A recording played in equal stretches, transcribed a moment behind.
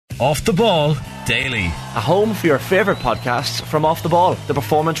Off the Ball Daily. A home for your favourite podcasts from Off the Ball. The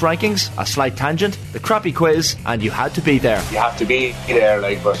performance rankings, a slight tangent, the crappy quiz, and you had to be there. You have to be there,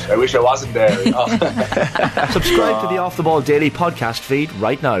 but I wish I wasn't there. Subscribe to the Off the Ball Daily podcast feed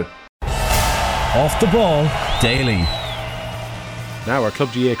right now. Off the Ball Daily. Now our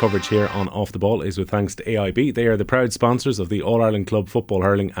Club GA coverage here on Off the Ball is with thanks to AIB. They are the proud sponsors of the All-Ireland Club Football,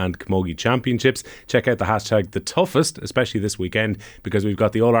 Hurling and Camogie Championships. Check out the hashtag The Toughest, especially this weekend, because we've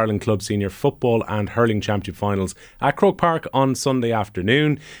got the All-Ireland Club Senior Football and Hurling Championship finals at Croke Park on Sunday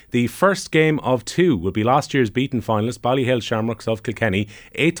afternoon. The first game of two will be last year's beaten finalist Ballyhale Shamrocks of Kilkenny,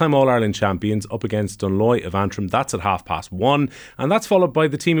 8-time All-Ireland champions, up against Dunloy of Antrim. That's at 1:30, and that's followed by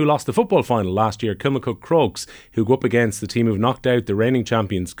the team who lost the football final last year, Kilmacud Crokes, who go up against the team who've knocked out the reigning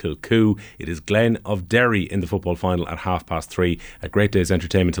champions Kilcoo. It is Glen of Derry in the football final at 3:30. A great day's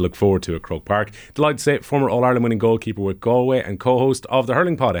entertainment to look forward to at Croke Park. Delighted to say former All-Ireland winning goalkeeper with Galway and co-host of the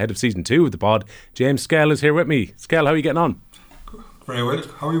Hurling Pod ahead of season 2 of the pod, James Skehill is here with me. Skehill, how are you getting on? Very well.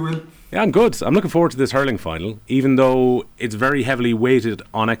 How are you, Will? Yeah, I'm good. I'm looking forward to this hurling final, even though it's very heavily weighted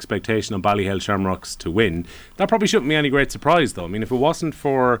on expectation of Ballyhale Shamrocks to win. That probably shouldn't be any great surprise though. I mean, if it wasn't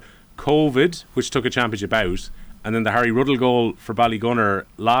for COVID, which took a championship out, and then the Harry Ruddle goal for Ballygunner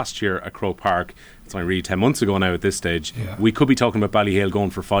last year at Croke Park, it's only really 10 months ago now at this stage, we could be talking about Ballyhale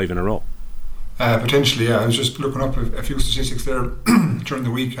going for 5 in a row. Potentially, yeah. I was just looking up a few statistics there during the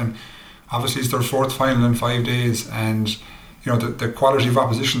week, and obviously it's their 4th final in 5 days, and you know the quality of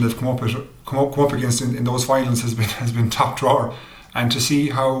opposition they've come up against in those finals has been top drawer. And to see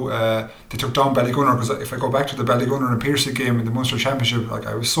how they took down Ballygunner, because if I go back to the Ballygunner and Pearson game in the Munster Championship, like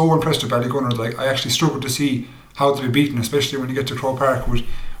I was so impressed with Ballygunner, like I actually struggled to see how to be beaten, especially when you get to Croke Park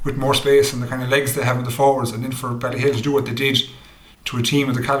with more space and the kind of legs they have in the forwards. And then for Ballyhale to do what they did to a team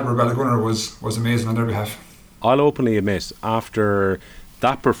of the calibre of Ballygunner was amazing on their behalf. I'll openly admit, after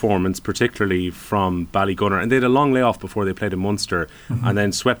that performance, particularly from Ballygunner, and they had a long layoff before they played in Munster, and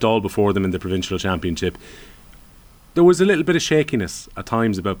then swept all before them in the Provincial Championship, there was a little bit of shakiness at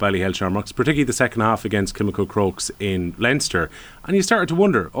times about Ballyhale Shamrocks, particularly the second half against Kilmacud Crokes in Leinster. And you started to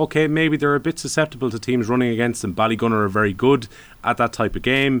wonder, okay, maybe they're a bit susceptible to teams running against them. Ballygunner are very good at that type of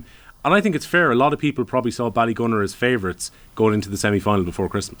game. And I think it's fair. A lot of people probably saw Ballygunner as favourites going into the semi-final before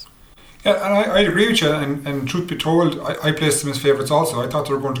Christmas. Yeah, and I'd agree with you. And truth be told, I placed them as favourites also. I thought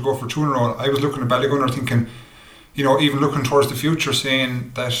they were going to go for 2 in a row. I was looking at Ballygunner thinking, you know, even looking towards the future,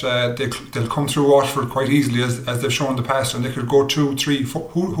 saying that they'll come through Waterford quite easily as they've shown in the past, and they could go 2, 3, 4,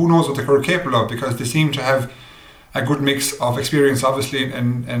 who knows what they're capable of, because they seem to have a good mix of experience, obviously,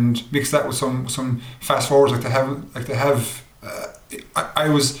 and mix that with some fast forwards like they have. I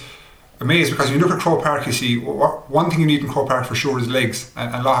was amazed, because when you look at Croke Park, you see one thing you need in Croke Park for sure is legs,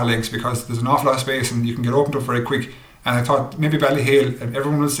 and a lot of legs, because there's an awful lot of space and you can get opened up very quick. And I thought maybe Ballyhale, and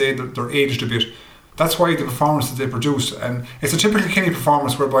everyone will say that they're aged a bit. That's why the performances they produce, and it's a typical Kenny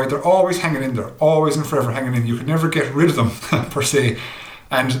performance whereby they're always hanging in there, always and forever hanging in. You can never get rid of them per se,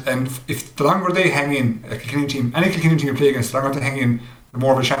 and if the longer they hang in, a Kilkenny team, any Kilkenny team you play against, the longer they hang in, the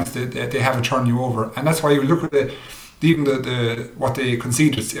more of a chance they have of turning you over. And that's why you look at even what they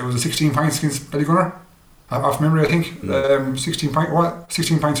conceded. It was a 16 points against Ballygunner, off memory I think. 16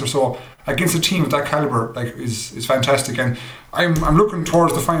 points or so against a team of that calibre, like is fantastic. And I'm looking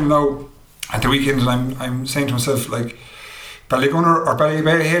towards the final now at the weekend, and I'm saying to myself, like, Ballygunner or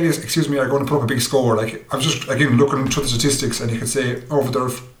Ballyhale, are going to put up a big score. Like, I was just again looking through the statistics, and you could say over their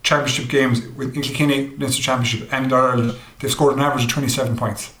championship games in Kilkenny, Leinster Championship and Ireland, they've scored an average of 27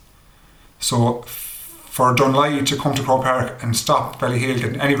 points. So for Dunloy to come to Croke Park and stop Ballyhale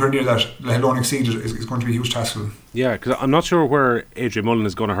getting anywhere near that, let alone exceed it, is going to be a huge task for them. Yeah, because I'm not sure where Adrian Mullen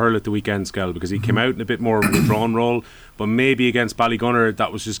is going to hurl at the weekend, Skehill, because he came out in a bit more of a withdrawn role, but maybe against Ballygunner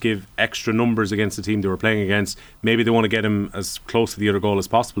that was just give extra numbers against the team they were playing against. Maybe they want to get him as close to the other goal as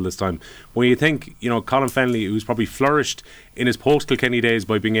possible this time. When you think, you know, Colin Fennelly, who's probably flourished in his post-Kilkenny days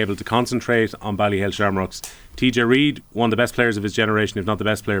by being able to concentrate on Ballyhale Shamrocks, TJ Reid, one of the best players of his generation, if not the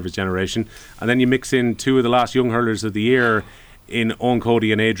best player of his generation, and then you mix in 2 of the last young hurlers of the year in Owen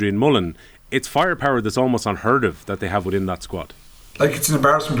Cody and Adrian Mullen. It's firepower that's almost unheard of that they have within that squad. Like, it's an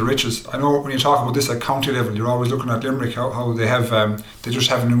embarrassment of riches. I know when you talk about this at county level, you're always looking at Limerick, how they have they just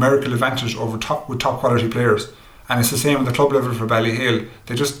have a numerical advantage over top quality players, and it's the same at the club level for Ballyhale.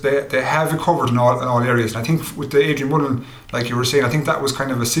 They have it covered in all areas. And I think with the Adrian Mullen, like you were saying, I think that was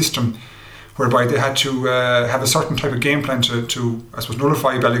kind of a system whereby they had to have a certain type of game plan to I suppose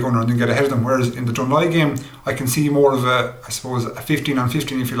nullify Ballygunner and then get ahead of them. Whereas in the Dunloy game, I can see more of a 15 on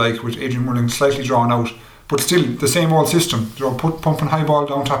 15 if you like, with Adrian Mullen slightly drawn out, but still the same old system. Pumping high ball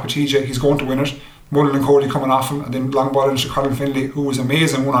down top of TJ, he's going to win it. Mullen and Cody coming off him, and then long ball into Colin Finlay, who was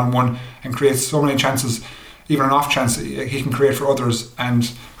amazing one-on-one and creates so many chances. Even an off chance he can create for others,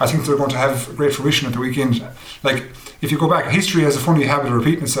 and I think they're going to have great fruition at the weekend. Like, if you go back, history has a funny habit of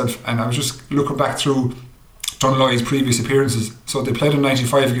repeating itself, and I was just looking back through Dunloy's previous appearances. So they played in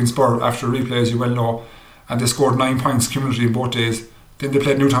 95 against Burr after a replay, as you well know, and they scored 9 points cumulatively in both days. Then they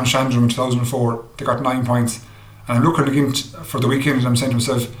played Newtown Shandrum in 2004, they got 9 points. And I'm looking again for the weekend, and I'm saying to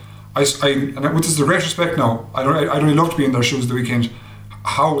myself, and with this is a great respect now, I'd really love to be in their shoes the weekend,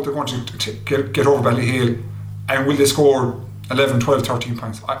 how they're going to get over Ballyhale, and will they score 11, 12, 13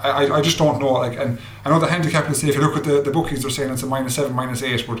 points? I just don't know. Like, and I know the handicap is, if you look at the bookies, they're saying it's a -7,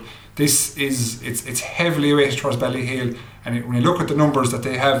 -8, but this is it's heavily weighted towards Ballyhale. And when you look at the numbers that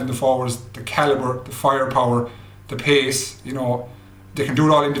they have in the forwards, the calibre, the firepower, the pace, you know, they can do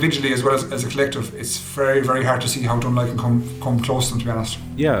it all individually as well as a collective. It's very, very hard to see how Dunloy can come close to them, to be honest.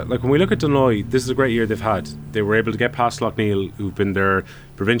 Yeah, like when we look at Dunloy, this is a great year they've had. They were able to get past Slaughtneil, who've been their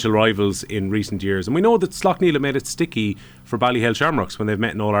provincial rivals in recent years. And we know that Slaughtneil have made it sticky for Ballyhale Shamrocks when they've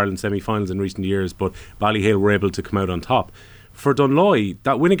met in All-Ireland semi-finals in recent years, but Ballyhale were able to come out on top. For Dunloy,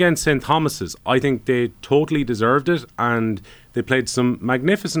 that win against St Thomas's, I think they totally deserved it, and they played some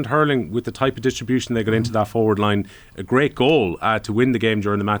magnificent hurling with the type of distribution they got into that forward line. A great goal to win the game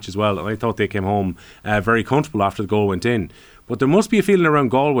during the match as well, and I thought they came home very comfortable after the goal went in. But there must be a feeling around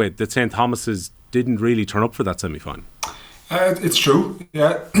Galway that St Thomas's didn't really turn up for that semi-final. It's true,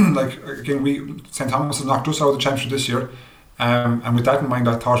 yeah. Like, again, St Thomas has knocked us out of the championship this year. And with that in mind,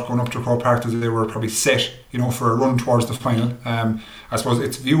 I thought going up to Croke Park that they were probably set, you know, for a run towards the final. I suppose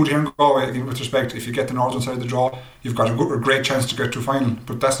it's viewed here in Galway, again, with respect, if you get the northern side of the draw, you've got a great chance to get to a final.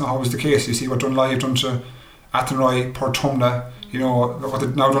 But that's not always the case. You see what Dunloy have done to Athenry, Portumna, you know, what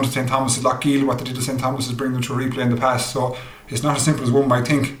they've now done to St Thomas's, Lochgiel, what they did to St Thomas's, bring them to a replay in the past. So it's not as simple as one might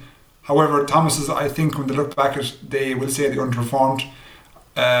think. However, Thomas's, I think when they look back at it, they will say they underperformed.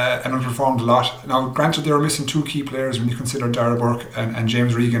 And underperformed a lot. Now, granted, they were missing 2 key players when you consider Dara Burke and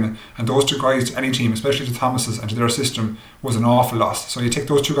James Regan, and those 2 guys to any team, especially to Thomas's and to their system, was an awful loss. So you take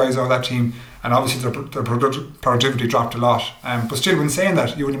those 2 guys out of that team, and obviously their productivity dropped a lot. But still, when saying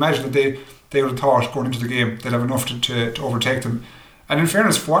that, you would imagine that they would have thought going into the game they'd have enough to overtake them. And in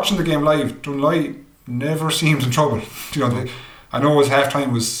fairness, watching the game live, Dunloy never seemed in trouble. You know, I know his half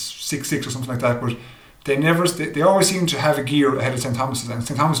time was 6-6 or something like that, but they always seem to have a gear ahead of St Thomas's, and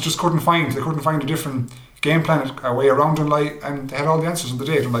St Thomas just couldn't find a different game plan, a way around Dunloy, and they had all the answers on the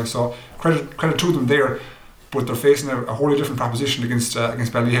day, Dunloy. So credit to them there, but they're facing a wholly different proposition against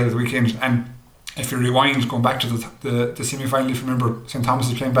Ballyhale at the weekend. And if you rewind, going back to the semi-final, if you remember, St Thomas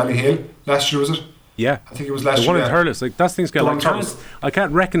was playing Ballyhale last year, was it? Yeah, I think it was last year. The one in Thurles, like that's things. I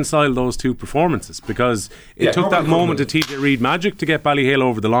can't reconcile those 2 performances because it took that moment of TJ Reid magic to get Ballyhale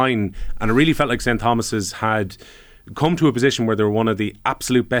over the line, and it really felt like St Thomas's had come to a position where they were one of the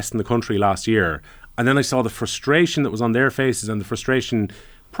absolute best in the country last year. And then I saw the frustration that was on their faces, and the frustration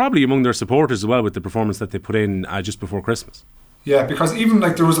probably among their supporters as well with the performance that they put in just before Christmas. Yeah, because even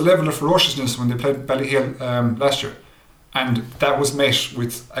like there was a level of ferociousness when they played Ballyhale last year. And that was met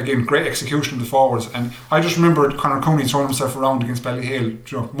with, again, great execution of the forwards. And I just remember Conor Cooney throwing himself around against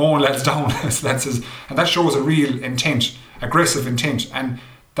Ballyhale, you know, mowing lads down. And that shows a real intent, aggressive intent. And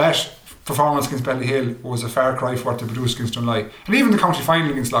that performance against Ballyhale was a far cry for what they produced against Dunloy. And even the county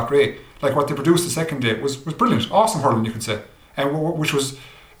final against Loughrea, like what they produced the second day, was brilliant. Awesome hurling, you could say. And which was,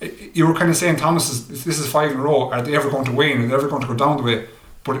 you were kind of saying, Thomas, this is 5 in a row. Are they ever going to wane? Are they ever going to go down the way?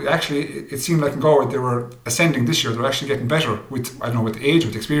 But actually, it seemed like in Galway they were ascending this year. They were actually getting better with, I don't know, with age,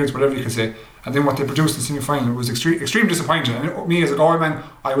 with experience, whatever you can say. And then what they produced in the semi-final was extremely disappointing. And me as a Galway man,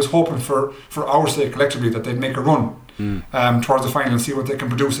 I was hoping for our sake collectively that they'd make a run towards the final and see what they can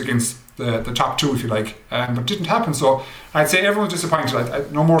produce against the top 2, if you like. But it didn't happen. So I'd say everyone's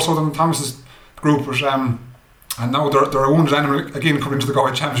disappointed. No more so than Thomas's group, but and now they're a wounded animal again coming into the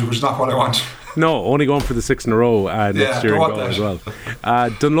Galway Championship, which is not what I want. No, only going for the 6 in a row next year in Galway as well.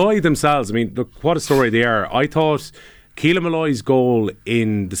 Dunloy themselves, I mean, look, what a story they are. I thought Keelan Malloy's goal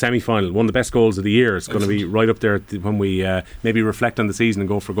in the semi-final, one of the best goals of the year, is going to be right up there when we maybe reflect on the season and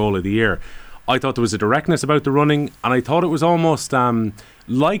go for goal of the year. I thought there was a directness about the running, and I thought it was almost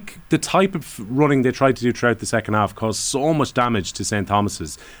like the type of running they tried to do throughout the second half caused so much damage to St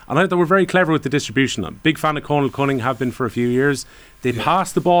Thomas's. And I thought they were very clever with the distribution. I'm a big fan of Conal Cunningham, have been for a few years. They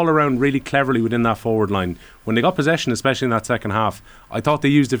passed the ball around really cleverly within that forward line. When they got possession, especially in that second half, I thought they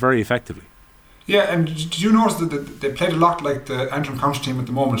used it very effectively. Yeah, and did you notice that they played a lot like the Antrim County team at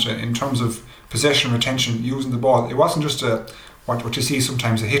the moment in terms of possession, retention, using the ball? It wasn't just what you see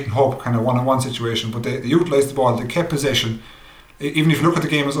sometimes, a hit and hope kind of one-on-one situation, but they utilised the ball, they kept possession. Even if you look at the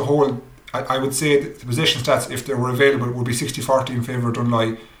game as a whole, I would say the possession stats, if they were available, would be 60-40 in favour of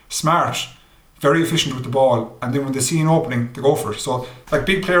Dunloy. Smart, very efficient with the ball, and then when they see an opening, they go for it. So, like,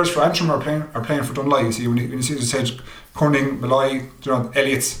 big players for Antrim are playing for Dunloy. You see, when you see the said Cunningham, Malloy,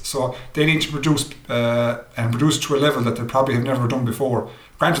 Elliott's, so they need to produce and produce to a level that they probably have never done before.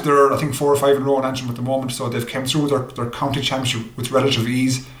 Granted, there are, I think, 4 or 5 in a row in Antrim at the moment, so they've come through their county championship with relative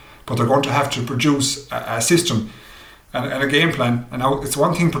ease, but they're going to have to produce a system and a game plan. And now it's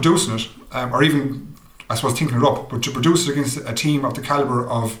one thing producing it, or even, I suppose, thinking it up, but to produce it against a team of the calibre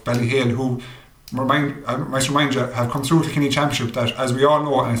of Ballyhale, who, I must remind you, have come through the Kilkenny Championship that, as we all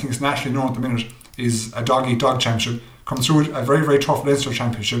know, and I think it's nationally known at the minute, is a dog-eat-dog championship, come through a very, very tough Leinster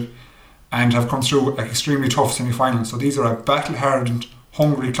Championship, and have come through an extremely tough semi-final. So these are a battle-hardened,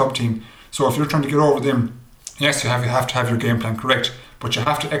 hungry club team. So if you're trying to get over them, yes, you have to have your game plan correct, but you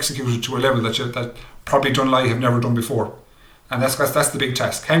have to execute it to a level that probably Dunloy have never done before. And that's the big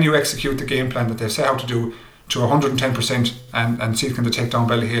task. Can you execute the game plan that they've set out to do to 110% and see if they take down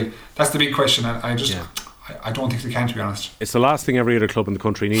Ballyhale? That's the big question. And I don't think they can, to be honest. It's the last thing every other club in the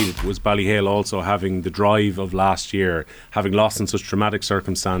country needed, was Ballyhale also having the drive of last year, having lost in such dramatic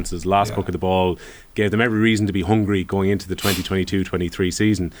circumstances. Last book of the ball gave them every reason to be hungry going into the 2022-23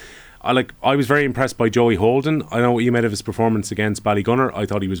 season. I was very impressed by Joey Holden. I know what you made of his performance against Ballygunner. I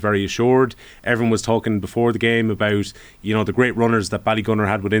thought he was very assured. Everyone was talking before the game about, the great runners that Ballygunner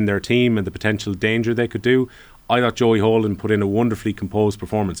had within their team and the potential danger they could do. I thought Joey Holden put in a wonderfully composed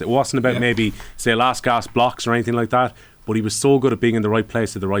performance. It wasn't about maybe, say, last gasp blocks or anything like that, but he was so good at being in the right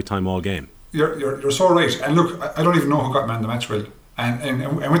place at the right time all game. You're so right. And look, I don't even know who got man of the match, Will.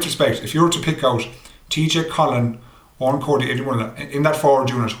 And with respect, if you were to pick out TJ Collin, Owen Cody, Adrian Mullen, in that forward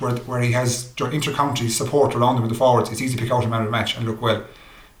unit where he has inter-county support around him with the forwards, it's easy to pick out a man of the match and look well.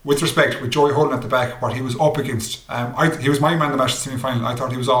 With respect, with Joey Holden at the back, what he was up against, he was my man of the match in the semi-final. I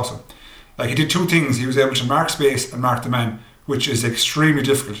thought he was awesome. He did two things. He was able to mark space and mark the man, which is extremely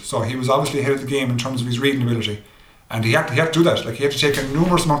difficult. So he was obviously ahead of the game in terms of his reading ability, and he had to do that. He had to take a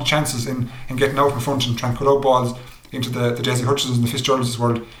numerous amount of chances in getting out in front and trying to cut out balls into the Desi Hutchinsons and the Fitzgeralds'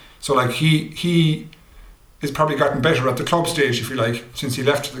 world. So he has probably gotten better at the club stage, if you like, since he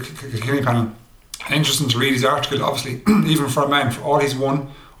left the Kilkenny panel. And interesting to read his article, obviously, even for a man, for all he's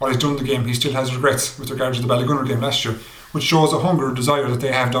won, all he's done in the game, he still has regrets with regard to the Ballygunner game last year, which shows a hunger and desire that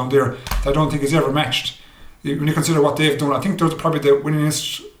they have down there that I don't think is ever matched. When you consider what they've done, I think they're probably the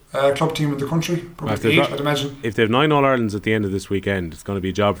winningest club team in the country, probably 8, I'd imagine. If they have 9 All-Irelands at the end of this weekend, it's going to be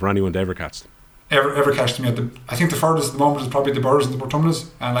a job for anyone to ever catch them. Ever catch them, I think the furthest at the moment is probably the Burrs and the Portumnas,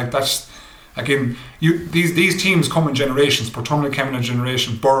 and that's, again, these teams come in generations. Portumna came in a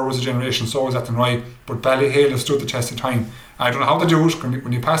generation, Burr was a generation, so was Athenry, but Ballyhale has stood the test of time. I don't know how they do it.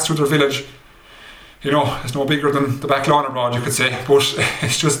 When you pass through their village, it's no bigger than the back lawn abroad, you could say, but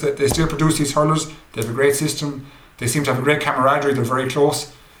it's just that they still produce these hurlers. They have a great system. They seem to have a great camaraderie. They're very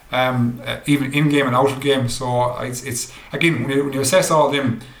close, even in game and out of game. So it's again, when you assess all of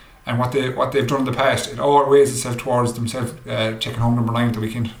them and what they've done in the past, it all weighs itself towards themselves taking home number 9 at the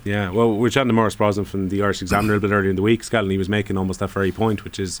weekend. Yeah, well, we're chatting to Maurice Brosnan from the Irish Examiner a little bit earlier in the week, Scott, and he was making almost that very point,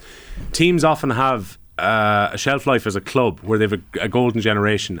 which is teams often have a shelf life as a club where they have a golden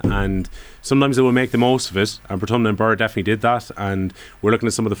generation, and sometimes they will make the most of it, and Portumna and Burr definitely did that. And we're looking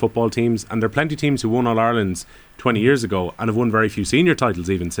at some of the football teams, and there are plenty of teams who won All-Irelands 20 years ago and have won very few senior titles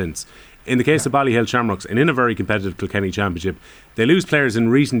even since. In the case of Ballyhale Shamrocks, and in a very competitive Kilkenny Championship, they lose players in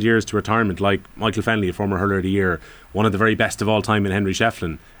recent years to retirement, like Michael Fennelly, a former hurler of the year, one of the very best of all time in Henry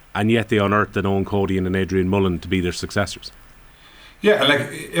Shefflin, and yet they unearthed an Owen Cody and an Adrian Mullen to be their successors. Yeah,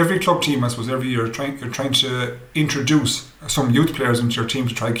 like every club team, I suppose, every year you're trying to introduce some youth players into your team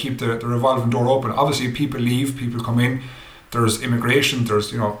to try to keep the revolving door open. Obviously, people leave, people come in. There's immigration, there's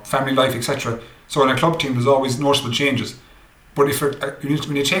family life, etc. So in a club team, there's always noticeable changes. But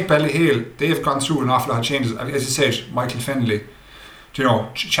when you take Ballyhale, they have gone through an awful lot of changes. As you said, Michael Fennelly,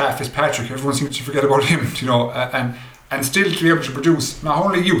 Chaff Fitzpatrick, everyone seems to forget about him. And still to be able to produce not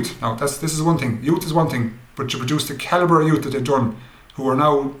only youth. Now this is one thing. Youth is one thing, but to produce the calibre of youth that they've done, who are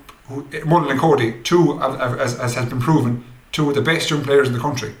now Mullen and Cody, two, as has been proven, two of the best young players in the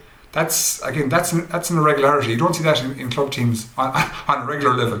country. That's an irregularity. You don't see that in club teams on a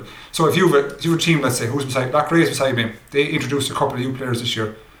regular level. So if you have a team, let's say, who's beside Lochray is beside me, they introduced a couple of youth players this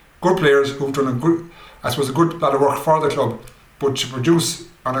year, good players who've done a good lot of work for the club, but to produce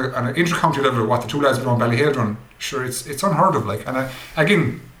on an inter-county level what the two lads below Ballyhale done, sure, it's unheard of. And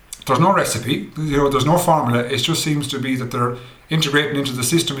again, there's no recipe, there's no formula. It just seems to be that they're integrating into the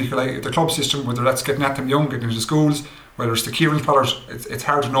system, if you like, the club system, whether that's getting at them young, getting into schools, whether it's the Kieran's Pollard, it's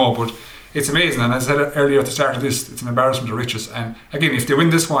hard to know, but it's amazing. And as I said earlier at the start of this, it's an embarrassment of riches. And again, if they win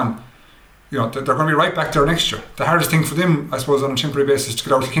this one, they're going to be right back there next year. The hardest thing for them, I suppose, on a temporary basis is to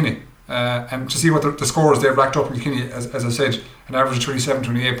get out to Kinney. And to see what the scores they've racked up in Kinney, as I said, an average of 27,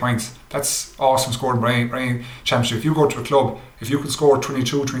 28 points. That's awesome scoring by any championship. If you go to a club, if you can score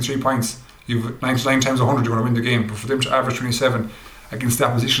 22, 23 points, you've 99 times 100 you're going to win the game. But for them to average 27 against the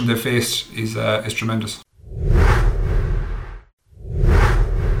opposition they faced is tremendous.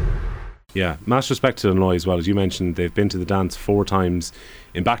 Yeah, mass respect to Dunloy as well. As you mentioned, they've been to the dance 4 times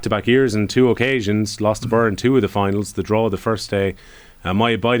in back-to-back years and 2 occasions, lost to Burr in 2 of the finals, the draw the first day.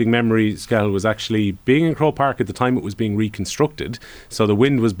 My abiding memory, Skehill, was actually being in Croke Park at the time it was being reconstructed. So the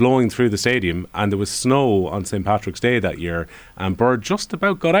wind was blowing through the stadium and there was snow on St. Patrick's Day that year. And Bird just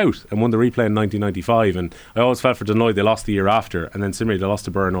about got out and won the replay in 1995. And I always felt for Dunloy, they lost the year after. And then similarly, they lost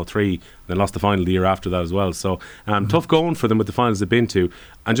to Birr in 03. And then lost the final the year after that as well. So tough going for them with the finals they've been to.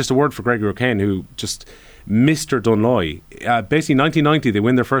 And just a word for Gregory O'Kane, who just Mr. Dunloy. Basically, 1990, they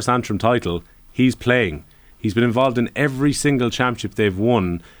win their first Antrim title. He's playing. He's been involved in every single championship they've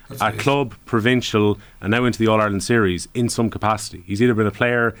won at club, provincial, and now into the All-Ireland Series in some capacity. He's either been a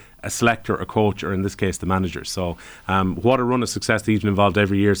player, a selector, a coach, or in this case, the manager. So what a run of success that he's been involved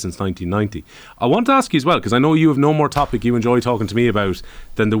every year since 1990. I want to ask you as well, because I know you have no more topic you enjoy talking to me about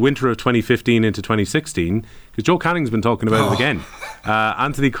than the winter of 2015 into 2016, because Joe Canning's been talking about it again.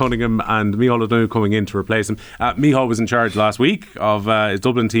 Anthony Cunningham and Micheál O'Donoghue coming in to replace him. Micheál was in charge last week of his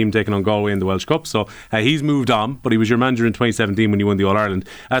Dublin team taking on Galway in the Welsh Cup, so he's moved on, but he was your manager in 2017 when you won the All-Ireland.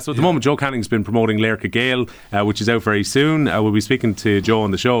 So at the moment, Joe Canning's been promoting Lairka Gale, which is out very soon. We'll be speaking to Joe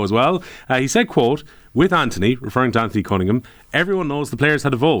on the show as well. He said, quote, with Anthony, referring to Anthony Cunningham, everyone knows the players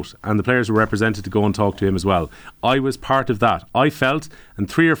had a vote and the players were represented to go and talk to him as well. I was part of that. I felt, and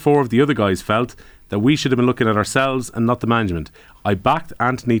 3 or 4 of the other guys felt, that we should have been looking at ourselves and not the management. I backed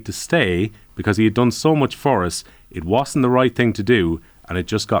Anthony to stay because he had done so much for us. It wasn't the right thing to do and it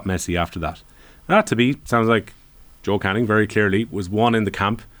just got messy after that. That to me sounds like Joe Canning very clearly was one in the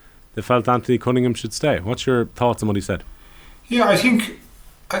camp that felt Anthony Cunningham should stay. What's your thoughts on what he said? Yeah, I think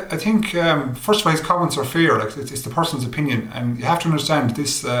first of all, his comments are fair. Like it's the person's opinion, and you have to understand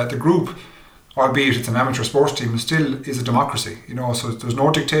this. The group, albeit it's an amateur sports team, still is a democracy. So there's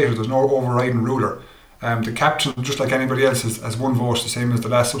no dictator, there's no overriding ruler. The captain, just like anybody else, has one vote, the same as the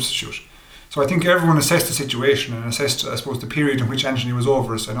last substitute. So I think everyone assessed the situation and assessed, I suppose, the period in which Anthony was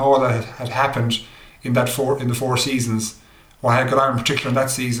over us and all that had happened in the 4 seasons. What had got on in particular in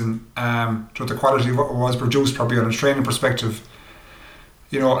that season, to the quality of what was produced probably on a training perspective.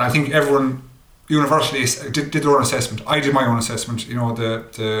 And I think everyone universally did their own assessment. I did my own assessment.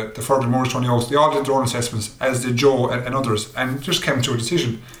 The Fergal Moores, Tony Oakes, they all did their own assessments, as did Joe and others, and just came to a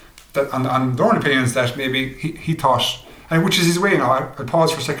decision that on their own opinions that maybe he thought, and which is his way now. I'll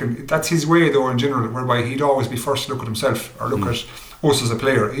pause for a second. That's his way though in general, whereby he'd always be first to look at himself or look at us as a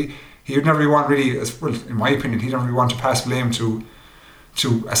player. He would never really want in my opinion, he'd never really want to pass blame to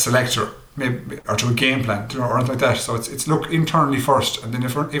a selector, maybe, or to a game plan, or anything like that. So it's look internally first, and then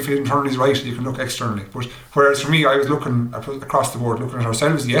if internally is right, you can look externally. But whereas for me, I was looking across the board, looking at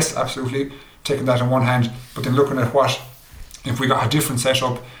ourselves. Yes, absolutely, taking that in one hand, but then looking at what if we got a different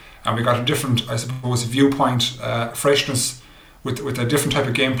setup and we got a different, I suppose, viewpoint, freshness with a different type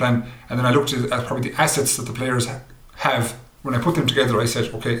of game plan, and then I looked at probably the assets that the players have. When I put them together, I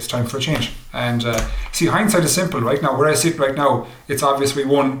said, okay, it's time for a change. And see, hindsight is simple right now. Where I sit right now, it's obvious we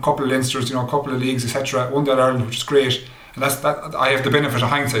won a couple of Leinsters, a couple of leagues, etc. Won that Ireland, which is great. And that I have the benefit of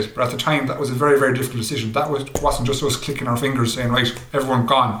hindsight. But at the time, that was a very, very difficult decision. That wasn't just us clicking our fingers saying, right, everyone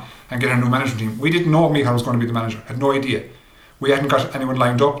gone and get a new management team. We didn't know Micheál was going to be the manager. Had no idea. We hadn't got anyone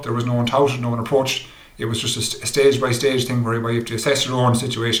lined up. There was no one touted, no one approached. It was just a stage-by-stage thing where you have to assess your own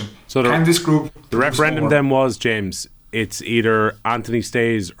situation. So can this group... The referendum then was, James... It's either Anthony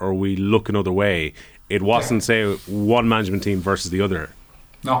stays or we look another way. It wasn't, say, one management team versus the other.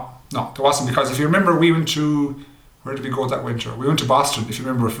 No, there wasn't, because if you remember, we went to... Where did we go that winter? We went to Boston, if you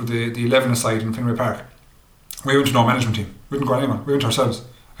remember, for the 11-a-side in Fenway Park. We went to no management team. We didn't go anyone. We went ourselves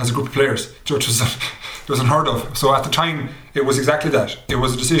as a group of players, which was unheard of. So at the time, it was exactly that. It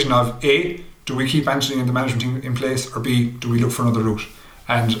was a decision of A, do we keep Anthony and the management team in place, or B, do we look for another route?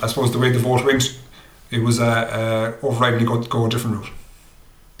 And I suppose the way the vote went, it was overridingly go a different route.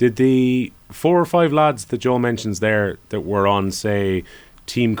 Did the 4 or 5 lads that Joe mentions there that were on, say,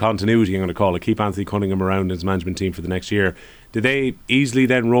 team continuity, I'm going to call it, keep Anthony Cunningham around his management team for the next year, did they easily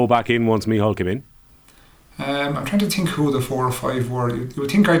then roll back in once Micheál came in? I'm trying to think who the 4 or 5 were. You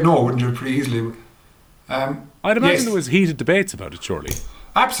would think I'd know, wouldn't you, pretty easily? I'd imagine there was heated debates about it, surely.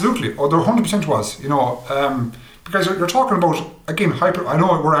 Absolutely. There 100% was, because you're talking about, again, I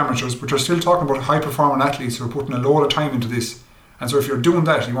know we're amateurs, but you're still talking about high-performing athletes who are putting a load of time into this, And so if you're doing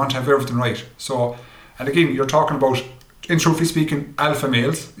that, you want to have everything right. So, and again, you're talking about, in truthfully speaking, alpha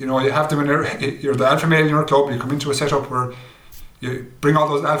males. You have them you're the alpha male in your club, you come into a setup where you bring all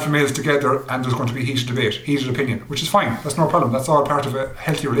those alpha males together and there's going to be heated debate, heated opinion, which is fine, that's no problem, that's all part of a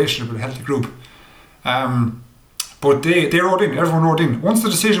healthy relationship with a healthy group. But they wrote in, everyone wrote in. Once the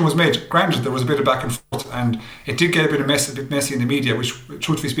decision was made, granted there was a bit of back and forth and it did get a bit messy in the media, which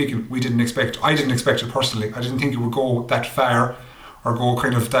truthfully speaking we didn't expect. I didn't expect it personally. I didn't think it would go that far or go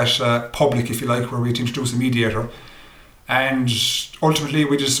kind of that public, if you like, where we'd introduce a mediator. And ultimately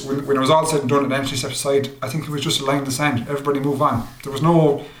we just, when it was all said and done and Anthony stepped aside, I think it was just a line in the sand. Everybody move on. There was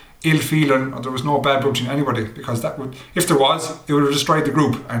no ill feeling or there was no bad blood between anybody, because that would, if there was, it would have destroyed the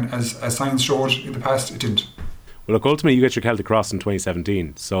group, and as signs showed in the past, it didn't. Well, look, ultimately you get your Celtic Cross in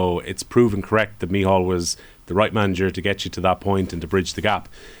 2017, so it's proven correct that Micheál was the right manager to get you to that point and to bridge the gap.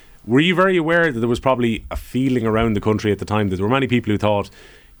 Were you very aware that there was probably a feeling around the country at the time that there were many people who thought,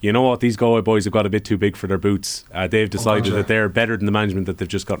 you know what, these Galway boys have got a bit too big for their boots, they've decided that they're better than the management that they've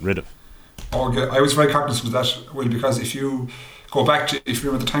just gotten rid of? Okay, I was very cognizant of that, Will, because if you go back to, if you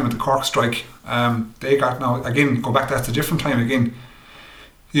remember the time of the Cork strike, they got, now again, go back, that's a different time again,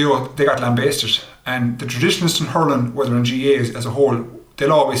 they got lambasted, and the traditionalists in hurling, whether in GAs as a whole,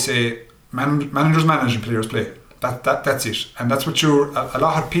 they'll always say managers manage and players play. That's it, and that's what a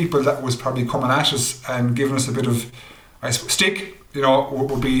lot of people that was probably coming at us and giving us a bit of stick,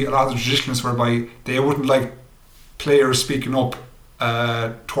 would be a lot of the traditionalists, whereby they wouldn't like players speaking up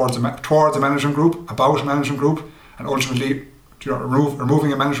towards a management group, about a management group, and ultimately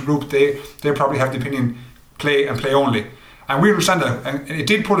removing a management group. They probably have the opinion play and play only. And we understand that, and it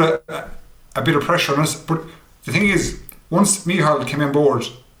did put a bit of pressure on us. But the thing is, once Micheál came on board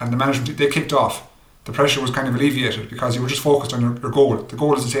and the management, they kicked off, the pressure was kind of alleviated, because you were just focused on your goal. The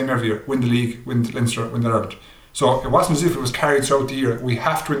goal is the same every year: win the league, win the Leinster, win the Ireland. So it wasn't as if it was carried throughout the year. We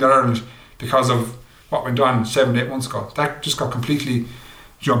have to win the Ireland because of what went on 7-8 months ago. That just got completely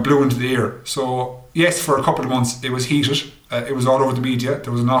blew into the air. So yes, for a couple of months it was heated. It was all over the media.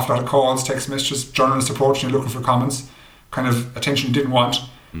 There was an awful lot of calls, text messages, journalists approaching you looking for comments, kind of attention you didn't want.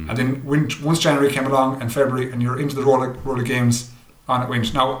 And then once January came along and February, and you're into the roll of games, on it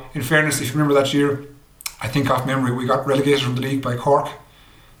went. Now, in fairness, if you remember that year, I think off memory we got relegated from the league by Cork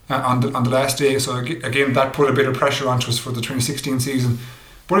on the last day. So again, that put a bit of pressure onto us for the 2016 season.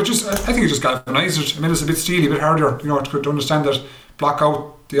 But I think it just galvanised it. It made us a bit steely, a bit harder, to understand that, block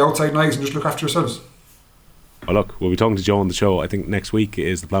out the outside noise and just look after yourselves. Well, look, we'll be talking to Joe on the show. I think next week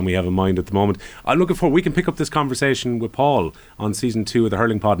is the plan we have in mind at the moment. I'm looking forward, we can pick up this conversation with Paul on season 2 of the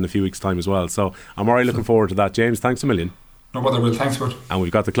Hurling Pod in a few weeks' time as well. So I'm already looking forward to that. James, thanks a million. No bother, Will. Thanks, bud. And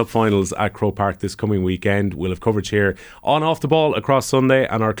we've got the club finals at Croke Park this coming weekend. We'll have coverage here on Off the Ball across Sunday,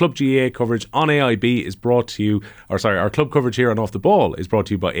 and our Club GAA coverage on AIB is brought to you, our club coverage here on Off the Ball is brought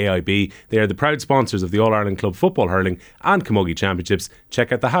to you by AIB. They are the proud sponsors of the All-Ireland Club Football Hurling and Camogie Championships.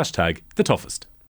 Check out the hashtag #TheToughest.